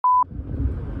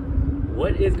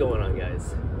What is going on,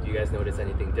 guys? Do you guys notice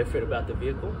anything different about the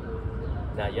vehicle?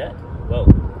 Not yet? Well,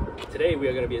 today we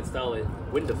are going to be installing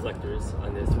wind deflectors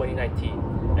on this 2019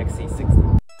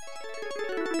 XC60.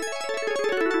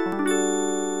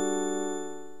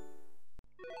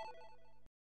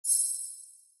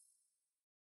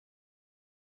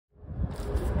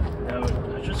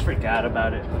 Now, I just forgot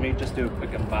about it. Let me just do a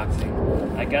quick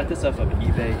unboxing. I got this off of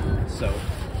eBay, so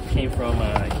it came from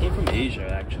Asia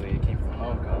actually. It came from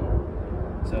Hong Kong.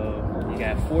 So you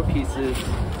got 4 pieces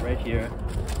right here,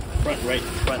 front right,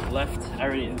 front left. I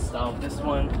already installed this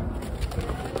one,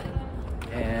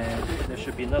 and there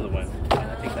should be another one.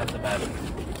 I think that's about it.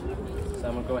 So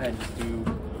I'm gonna go ahead and just do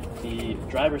the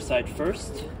driver's side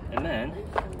first, and then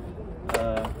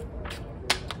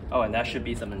oh, and that should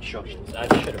be some instructions. I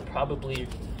should have probably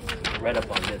read up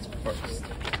on this first,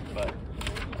 but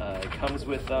it comes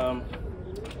with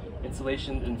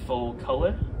installation in full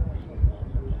color.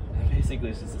 Basically,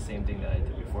 it's just the same thing that I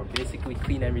did before. Basically,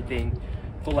 clean everything,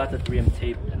 pull out the 3M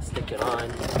tape, and stick it on.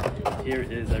 Here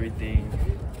is everything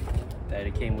that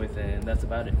it came with, and that's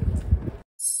about it.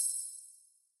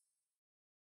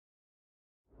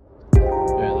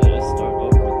 Alright, let us start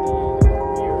off with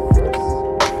the rear first.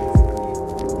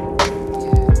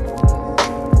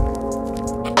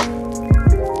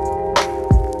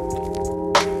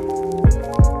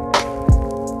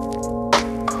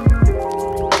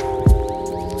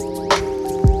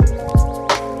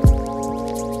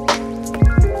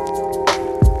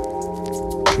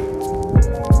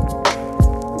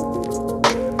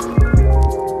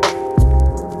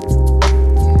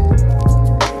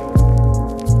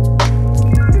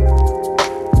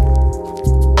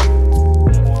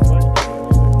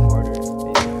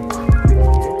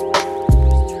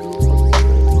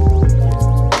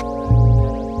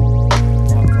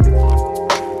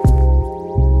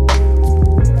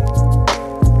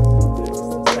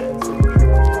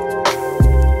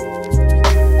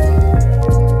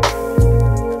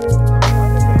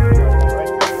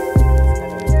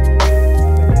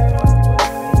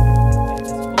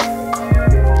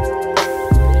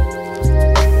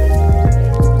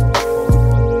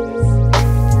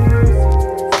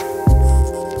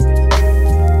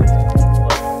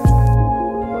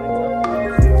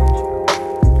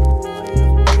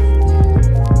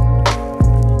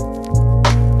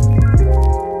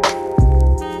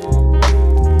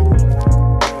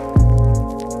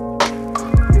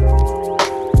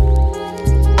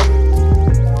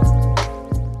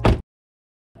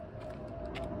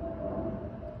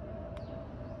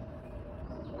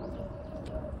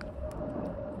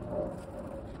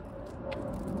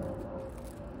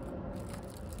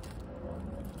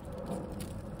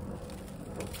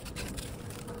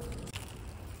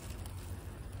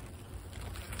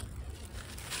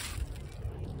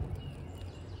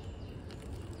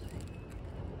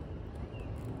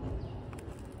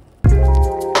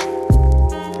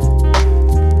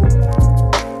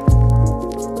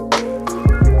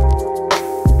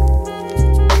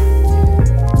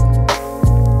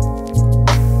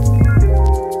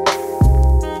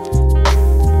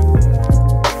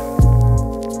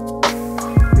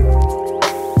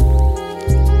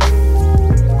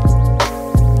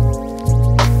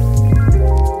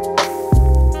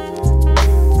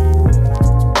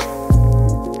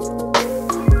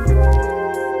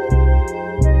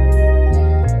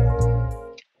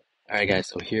 Alright guys,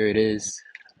 so here it is.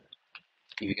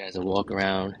 Give you guys a walk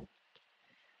around.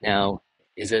 Now,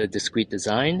 is it a discrete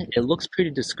design? It looks pretty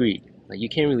discrete. Like, you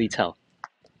can't really tell,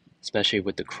 especially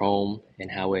with the chrome and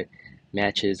how it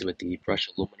matches with the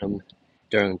brushed aluminum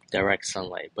during direct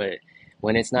sunlight. But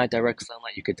when it's not direct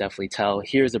sunlight, you could definitely tell.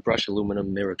 Here's a brushed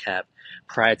aluminum mirror cap.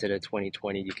 Prior to the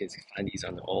 2020, you can find these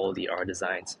on all the R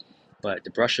designs. But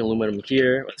the brushed aluminum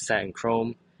here, with satin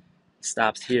chrome,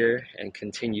 stops here and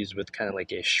continues with kind of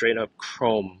like a straight up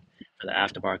chrome for the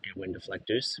aftermarket wind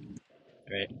deflectors,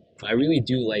 right? But I really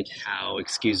do like how,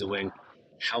 excuse the wind,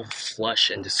 how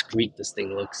flush and discreet this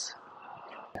thing looks.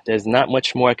 There's not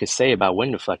much more I could say about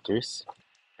wind deflectors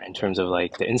in terms of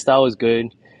like the install is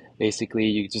good. Basically,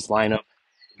 you just line up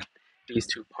these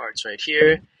 2 parts right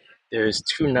here. There's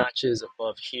 2 notches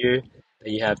above here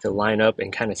that you have to line up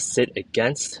and kind of sit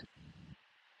against.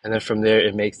 And then from there,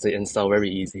 it makes the install very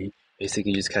easy.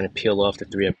 Basically, you just kind of peel off the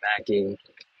 3M backing,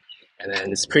 and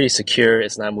then it's pretty secure.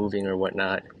 It's not moving or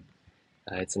whatnot.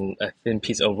 It's a thin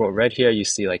piece overall. Right here, you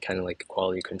see like kind of like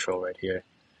quality control right here.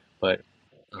 But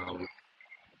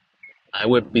I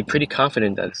would be pretty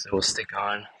confident that it will stick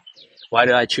on. Why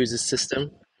did I choose this system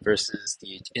versus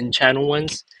the in-channel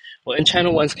ones? Well,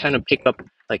 in-channel ones kind of pick up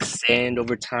like sand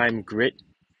over time, grit,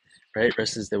 right?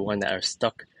 Versus the one that are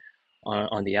stuck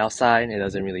on the outside. It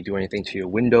doesn't really do anything to your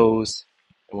windows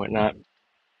and whatnot.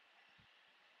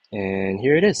 And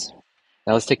here it is.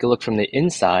 Now let's take a look from the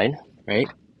inside, right?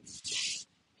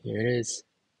 Here it is.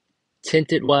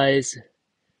 Tinted wise,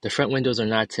 the front windows are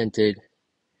not tinted.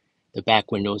 The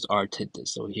back windows are tinted.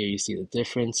 So here you see the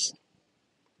difference.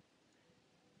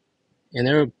 And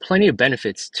there are plenty of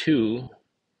benefits to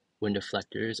wind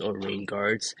deflectors or rain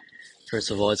guards.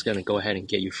 First of all, it's going to go ahead and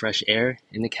get you fresh air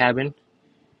in the cabin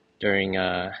during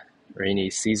rainy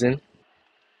season.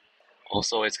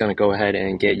 Also, it's going to go ahead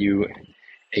and get you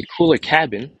a cooler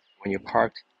cabin when you're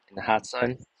parked in the hot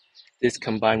sun. This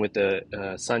combined with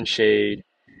the sunshade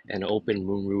and open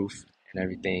moonroof and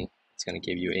everything, it's going to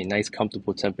give you a nice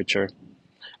comfortable temperature,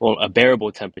 well, a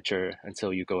bearable temperature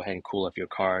until you go ahead and cool off your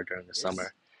car during the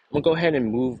summer. I'm going to go ahead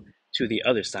and move to the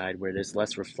other side where there's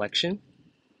less reflection.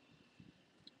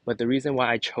 But the reason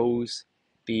why I chose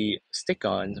the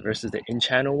stick-ons versus the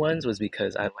in-channel ones was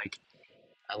because I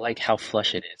like how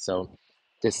flush it is. So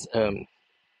this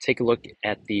take a look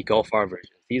at the Golf R versions.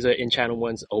 These are in-channel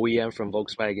ones, OEM from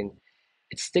Volkswagen.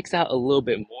 It sticks out a little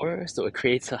bit more, so it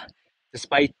creates a,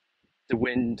 despite the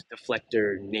wind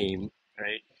deflector name,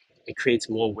 right? It creates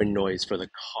more wind noise for the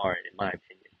car, in my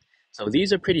opinion. So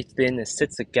these are pretty thin. It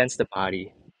sits against the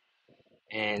body,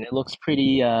 and it looks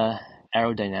pretty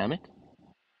aerodynamic.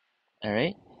 All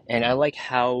right, and I like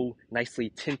how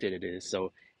nicely tinted it is.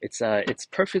 So it's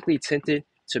perfectly tinted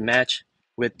to match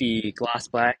with the gloss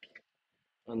black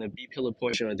on the B pillar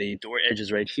portion of the door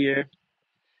edges right here.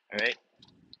 All right,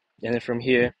 and then from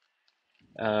here,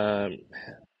 um,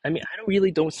 I mean,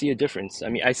 I don't see a difference. I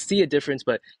mean, I see a difference,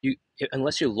 but you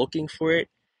unless you're looking for it,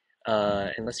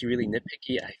 unless you're really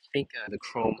nitpicky, I think the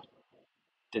chrome,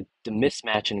 the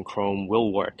mismatch in chrome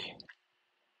will work.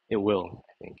 It will,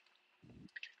 I think.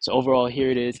 So overall,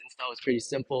 here it is. Install is pretty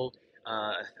simple.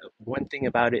 Uh, One thing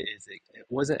about it is it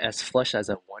wasn't as flush as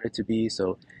I wanted it to be,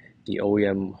 so the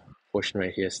OEM portion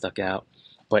right here stuck out.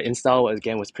 But install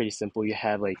again was pretty simple. You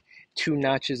have like two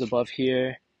notches above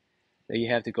here that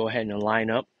you have to go ahead and line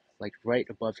up, like right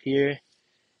above here,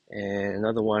 and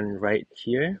another one right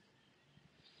here.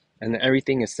 And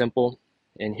everything is simple.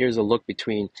 And here's a look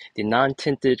between the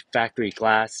non-tinted factory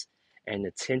glass and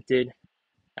the tinted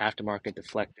aftermarket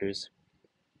deflectors.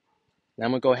 Now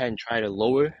I'm gonna go ahead and try to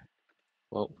lower.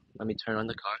 Well, let me turn on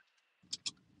the car.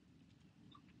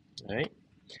 All right.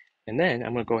 And then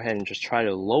I'm gonna go ahead and just try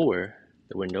to lower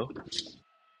the window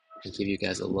and give you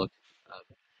guys a look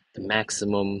of the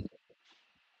maximum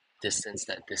distance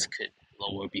that this could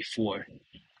lower before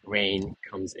rain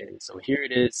comes in. So here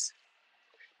it is.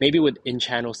 Maybe with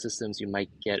in-channel systems, you might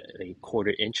get a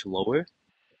quarter inch lower,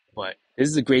 but this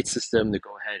is a great system to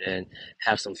go ahead and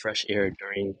have some fresh air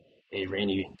during a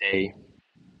rainy day.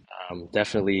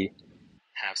 Definitely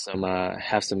have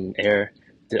some air,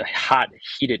 the hot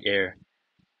heated air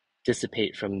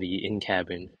dissipate from the in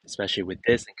cabin, especially with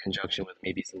this in conjunction with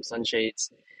maybe some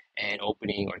sunshades and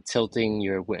opening or tilting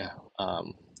your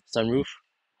sunroof.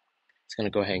 It's going to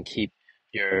go ahead and keep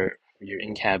your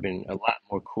in cabin a lot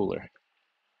more cooler.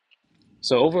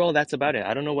 So overall, that's about it.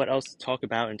 I don't know what else to talk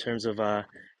about in terms of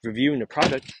reviewing the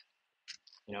product,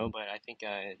 but I think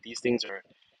these things are,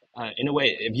 in a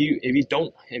way, if you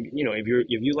don't,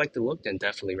 if you like the look, then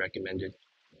definitely recommend it.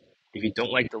 If you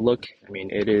don't like the look, I mean,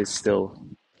 it is still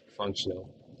functional.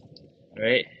 All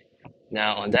right.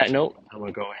 Now, on that note, I'm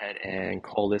gonna go ahead and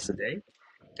call this a day.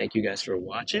 Thank you guys for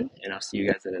watching, and I'll see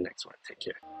you guys in the next one. Take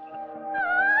care.